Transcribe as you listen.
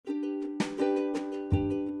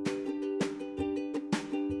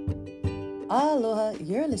Aloha,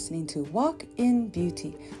 you're listening to Walk in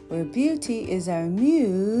Beauty, where beauty is our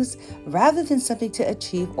muse rather than something to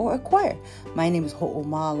achieve or acquire. My name is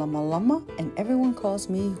Ho'omalamalama, and everyone calls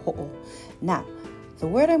me Ho'o. Now, the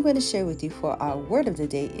word I'm going to share with you for our word of the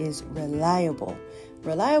day is reliable.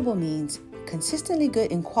 Reliable means consistently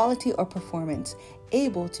good in quality or performance,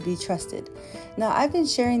 able to be trusted. Now, I've been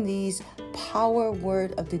sharing these power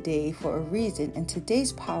word of the day for a reason, and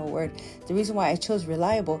today's power word, the reason why I chose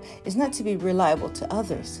reliable, is not to be reliable to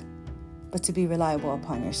others, but to be reliable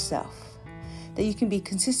upon yourself. That you can be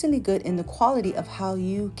consistently good in the quality of how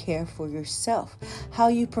you care for yourself, how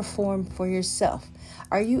you perform for yourself.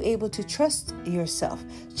 Are you able to trust yourself,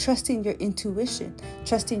 trusting your intuition,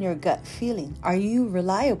 trusting your gut feeling? Are you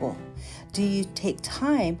reliable? Do you take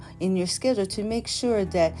time in your schedule to make sure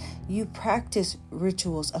that you practice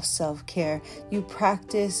rituals of self-care? You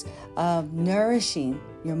practice nourishing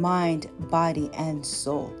your mind, body, and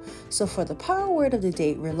soul. So for the power word of the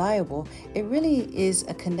day, reliable, it really is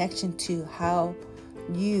a connection to how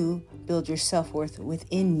you build your self-worth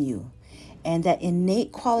within you. And that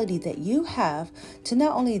innate quality that you have to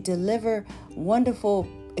not only deliver wonderful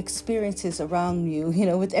experiences around you,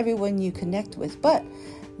 with everyone you connect with, but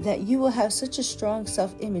that you will have such a strong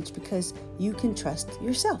self-image because you can trust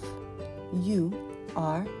yourself. You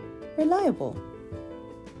are reliable.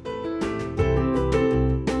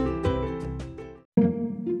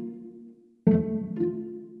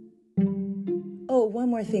 Oh, one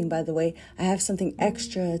more thing, by the way, I have something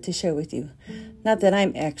extra to share with you. Not that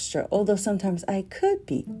I'm extra, although sometimes I could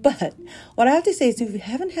be. But what I have to say is if you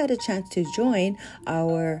haven't had a chance to join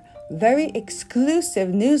our very exclusive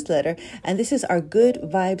newsletter, and this is our Good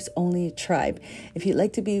Vibes Only Tribe. If you'd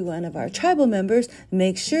like to be one of our tribal members,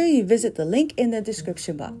 make sure you visit the link in the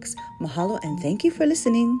description box. Mahalo and thank you for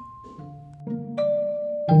listening.